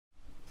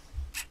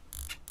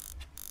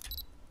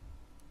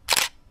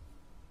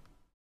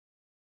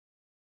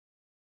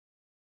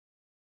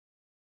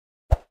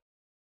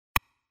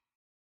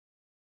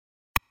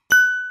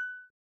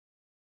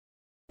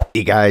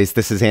Hey guys,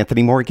 this is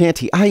Anthony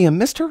Morganti. I am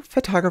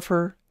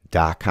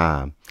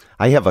MrPhotographer.com.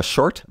 I have a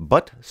short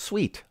but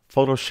sweet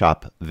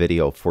Photoshop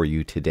video for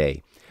you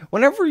today.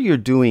 Whenever you're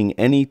doing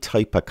any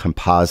type of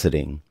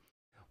compositing,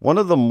 one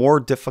of the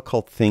more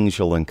difficult things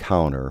you'll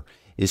encounter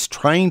is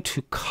trying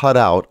to cut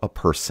out a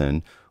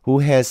person who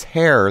has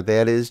hair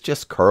that is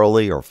just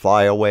curly or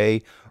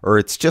flyaway, or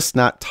it's just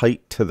not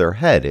tight to their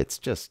head. It's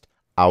just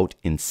out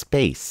in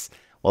space.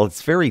 Well,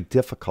 it's very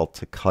difficult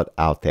to cut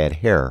out that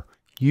hair,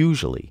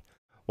 usually.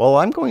 Well,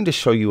 I'm going to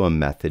show you a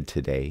method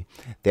today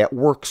that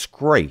works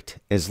great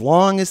as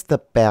long as the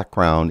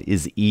background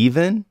is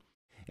even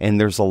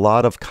and there's a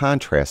lot of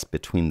contrast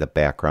between the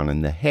background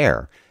and the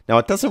hair. Now,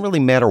 it doesn't really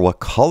matter what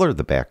color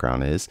the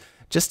background is,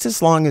 just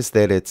as long as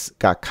that it's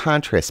got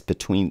contrast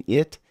between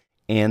it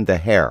and the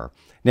hair.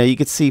 Now, you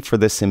can see for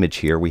this image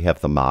here, we have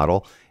the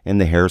model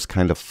and the hair is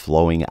kind of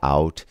flowing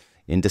out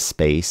into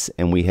space,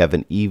 and we have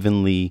an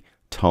evenly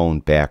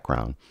toned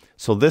background.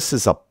 So this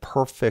is a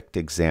perfect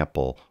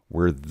example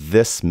where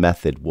this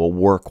method will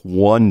work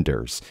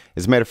wonders.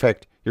 As a matter of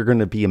fact, you're going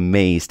to be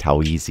amazed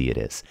how easy it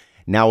is.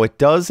 Now, it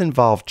does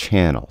involve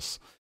channels.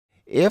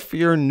 If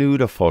you're new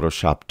to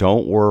Photoshop,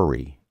 don't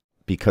worry,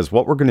 because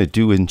what we're going to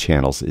do in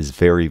channels is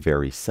very,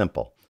 very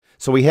simple.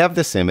 So we have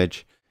this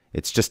image.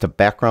 It's just a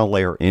background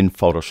layer in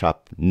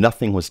Photoshop.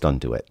 Nothing was done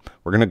to it.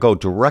 We're going to go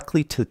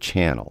directly to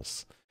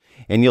channels.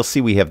 And you'll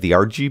see we have the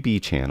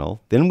RGB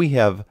channel. Then we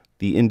have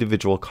the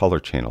individual color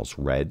channels,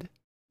 red,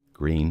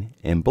 green,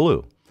 and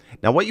blue.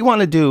 Now what you want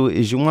to do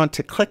is you want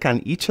to click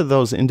on each of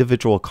those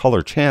individual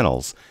color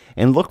channels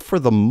and look for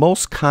the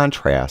most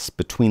contrast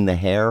between the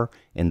hair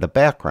and the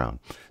background.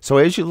 So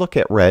as you look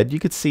at red, you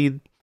can see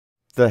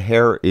the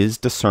hair is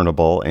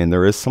discernible and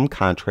there is some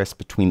contrast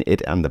between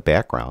it and the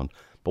background.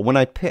 But when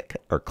I pick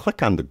or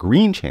click on the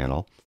green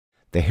channel,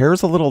 the hair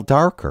is a little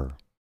darker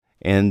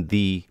and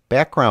the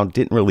background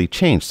didn't really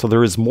change. So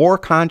there is more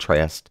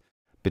contrast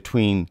on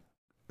the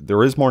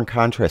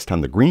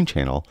green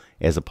channel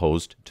as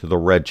opposed to the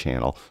red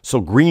channel.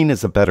 So green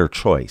is a better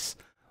choice.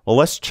 Well,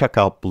 let's check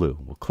out blue.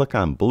 We'll click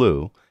on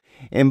blue.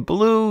 And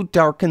blue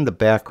darkened the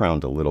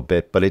background a little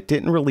bit, but it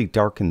didn't really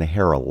darken the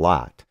hair a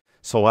lot.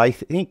 So I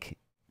think,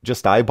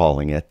 just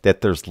eyeballing it,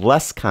 that there's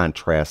less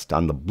contrast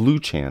on the blue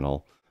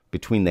channel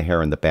between the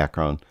hair and the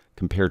background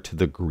compared to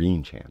the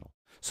green channel.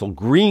 So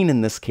green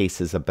in this case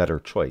is a better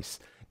choice.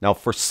 Now,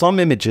 for some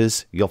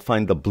images, you'll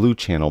find the blue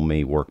channel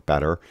may work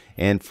better,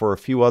 and for a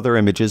few other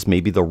images,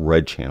 maybe the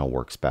red channel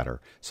works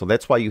better. So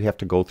that's why you have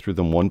to go through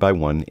them one by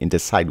one and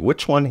decide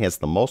which one has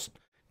the most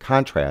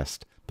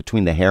contrast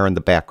between the hair and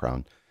the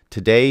background.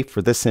 Today,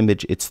 for this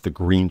image, it's the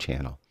green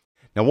channel.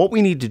 Now, what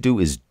we need to do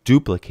is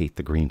duplicate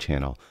the green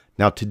channel.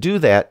 Now, to do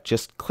that,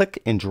 just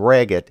click and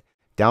drag it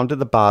down to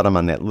the bottom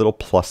on that little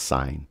plus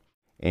sign,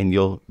 and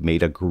you'll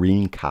make a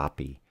green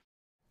copy.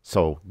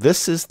 So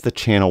this is the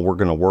channel we're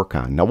going to work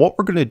on. Now what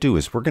we're going to do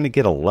is we're going to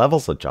get a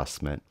levels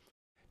adjustment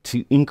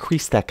to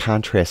increase that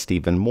contrast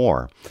even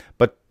more.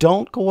 But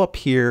don't go up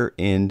here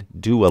and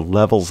do a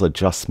levels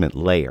adjustment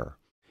layer.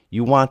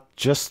 You want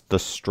just the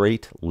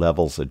straight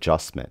levels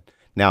adjustment.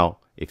 Now,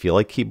 if you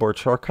like keyboard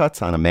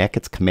shortcuts, on a Mac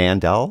it's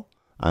Command-L,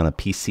 on a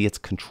PC it's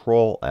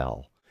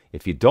Control-L.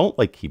 If you don't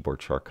like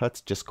keyboard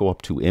shortcuts, just go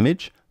up to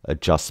Image,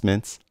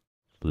 Adjustments,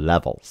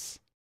 Levels.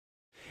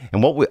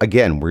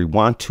 And we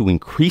want to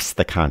increase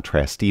the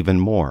contrast even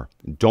more.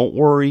 Don't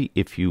worry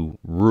if you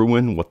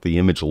ruin what the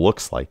image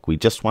looks like. We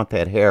just want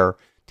that hair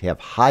to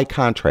have high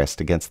contrast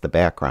against the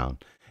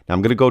background. Now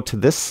I'm going to go to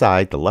this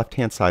side, the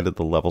left-hand side of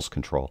the levels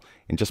control,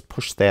 and just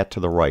push that to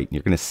the right. And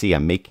you're going to see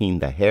I'm making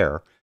the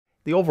hair,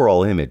 the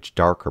overall image,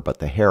 darker, but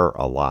the hair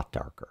a lot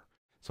darker.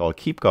 So I'll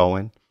keep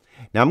going.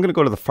 Now I'm going to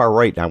go to the far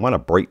right, and I want to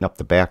brighten up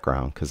the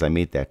background because I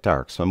made that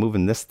dark. So I'm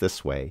moving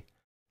this way.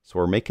 So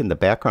we're making the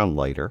background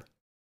lighter.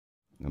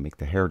 I'll make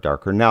the hair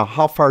darker. Now,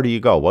 how far do you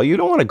go? Well, you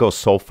don't want to go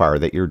so far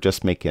that you're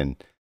just making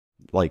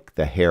like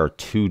the hair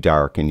too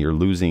dark and you're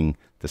losing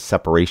the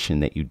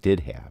separation that you did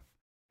have.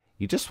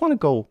 You just want to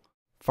go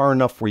far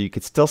enough where you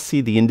could still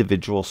see the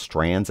individual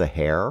strands of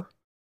hair,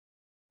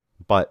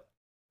 but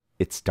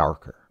it's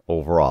darker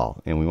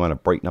overall. And we want to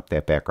brighten up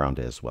that background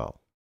as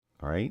well.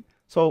 All right.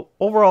 So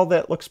overall,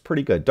 that looks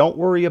pretty good. Don't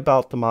worry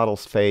about the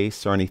model's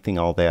face or anything,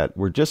 all that.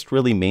 We're just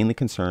really mainly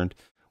concerned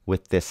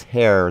with this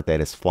hair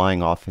that is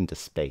flying off into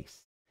space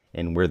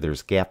and where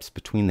there's gaps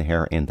between the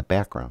hair and the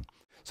background.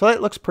 So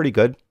that looks pretty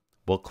good.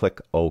 We'll click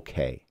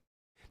OK.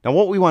 Now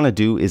what we want to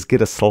do is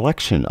get a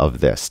selection of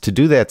this. To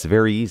do that, it's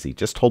very easy.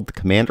 Just hold the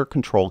Command or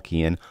Control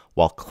key in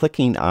while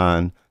clicking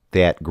on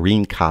that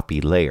green copy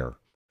layer.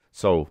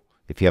 So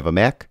if you have a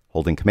Mac,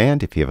 holding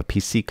Command. If you have a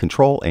PC,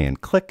 Control and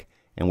click,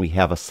 and we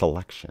have a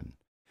selection.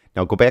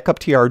 Now go back up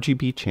to your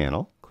RGB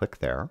channel. Click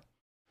there.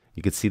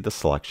 You can see the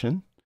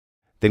selection.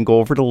 Then go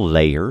over to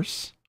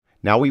Layers.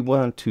 Now we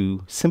want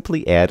to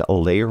simply add a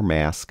layer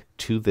mask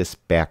to this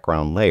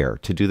background layer.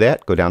 To do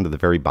that, go down to the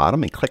very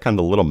bottom and click on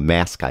the little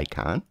mask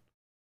icon.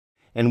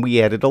 And we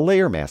added a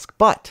layer mask,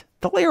 but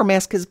the layer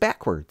mask is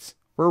backwards.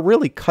 We're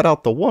really cut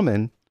out the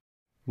woman.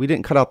 We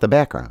didn't cut out the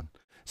background.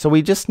 So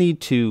we just need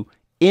to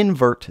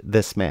invert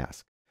this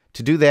mask.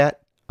 To do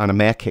that, on a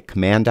Mac, hit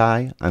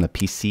Command-I. On a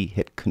PC,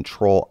 hit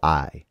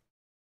Control-I.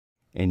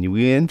 And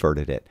we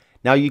inverted it.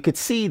 Now you could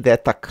see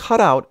that the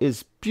cutout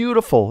is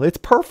beautiful. It's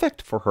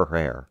perfect for her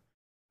hair.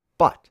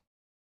 But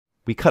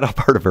we cut out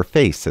part of her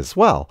face as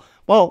well.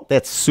 Well,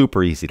 that's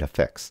super easy to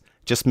fix.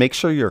 Just make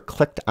sure you're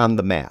clicked on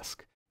the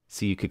mask.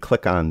 So you could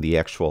click on the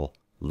actual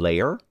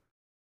layer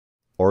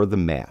or the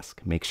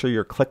mask. Make sure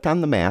you're clicked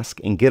on the mask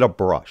and get a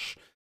brush.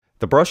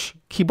 The brush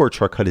keyboard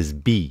shortcut is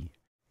B.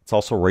 It's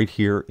also right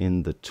here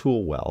in the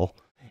tool well.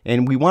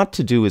 And we want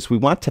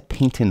to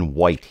paint in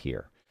white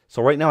here.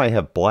 So right now I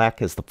have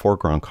black as the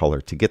foreground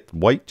color. To get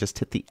white, just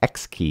hit the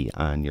X key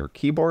on your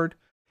keyboard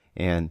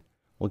and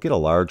we'll get a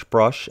large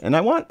brush. And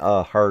I want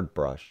a hard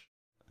brush.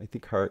 I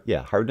think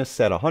hardness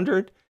set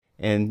 100,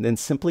 and then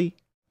simply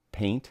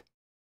paint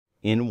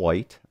in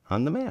white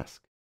on the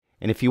mask.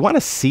 And if you want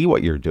to see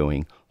what you're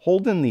doing,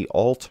 hold in the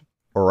Alt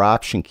or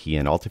Option key,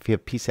 and Alt if you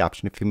have PC,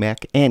 Option if you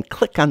Mac, and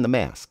click on the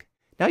mask.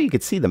 Now you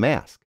can see the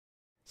mask.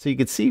 So you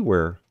can see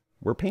where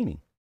we're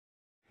painting.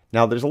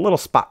 Now there's a little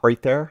spot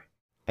right there.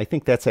 I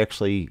think that's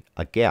actually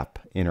a gap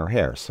in her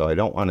hair, so I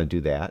don't want to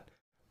do that.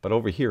 But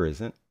over here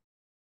isn't.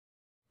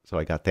 So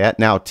I got that.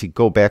 Now to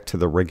go back to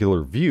the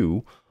regular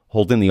view,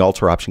 hold in the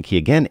Alt or Option key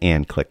again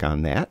and click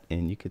on that,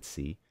 and you could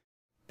see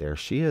there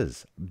she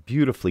is,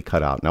 beautifully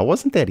cut out. Now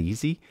wasn't that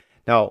easy?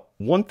 Now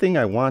one thing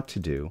I want to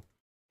do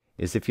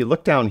is if you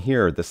look down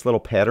here, this little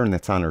pattern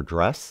that's on her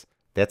dress,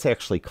 that's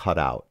actually cut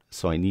out.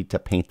 So I need to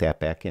paint that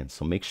back in.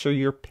 So make sure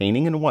you're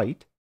painting in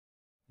white,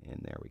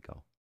 and there we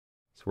go.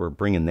 So we're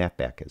bringing that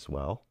back as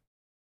well.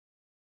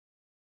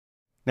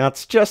 Now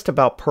it's just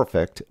about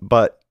perfect,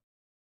 but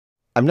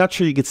I'm not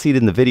sure you can see it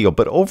in the video,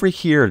 but over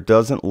here it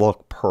doesn't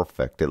look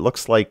perfect. It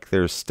looks like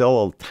there's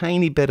still a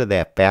tiny bit of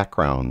that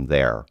background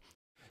there.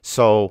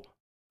 So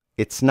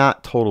it's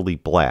not totally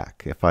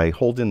black. If I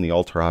hold in the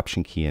Alt or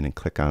Option key and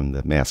click on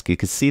the mask, you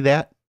can see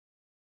that.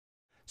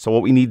 So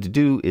what we need to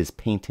do is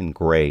paint in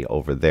gray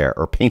over there,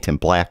 or paint in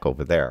black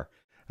over there.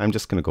 I'm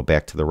just going to go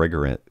back to the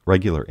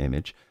regular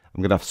image.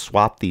 I'm going to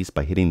swap these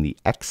by hitting the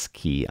X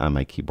key on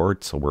my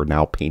keyboard. So we're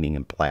now painting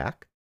in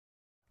black.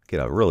 Get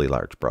a really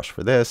large brush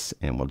for this,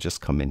 and we'll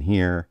just come in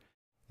here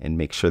and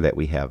make sure that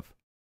we have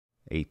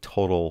a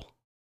total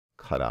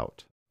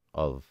cutout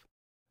of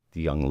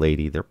the young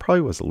lady. There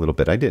probably was a little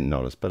bit I didn't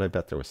notice, but I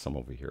bet there was some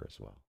over here as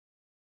well.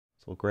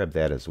 So we'll grab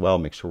that as well,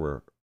 make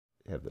sure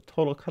we have the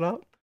total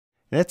cutout.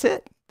 And that's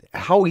it.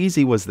 How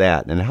easy was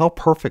that, and how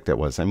perfect it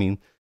was. I mean,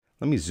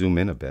 let me zoom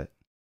in a bit.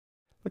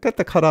 Look at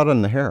the cutout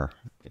on the hair.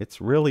 It's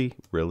really,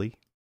 really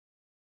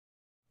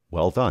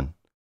well done.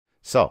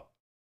 So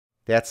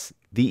that's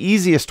the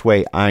easiest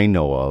way I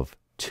know of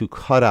to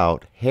cut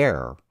out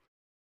hair.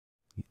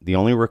 The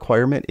only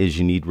requirement is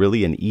you need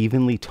really an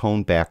evenly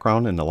toned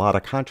background and a lot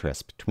of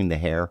contrast between the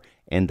hair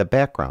and the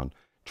background.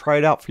 Try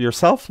it out for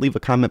yourself. Leave a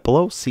comment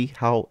below. See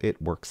how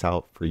it works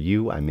out for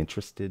you. I'm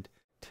interested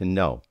to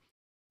know.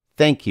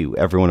 Thank you,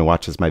 everyone who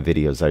watches my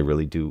videos. I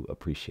really do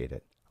appreciate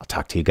it. I'll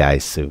talk to you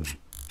guys soon.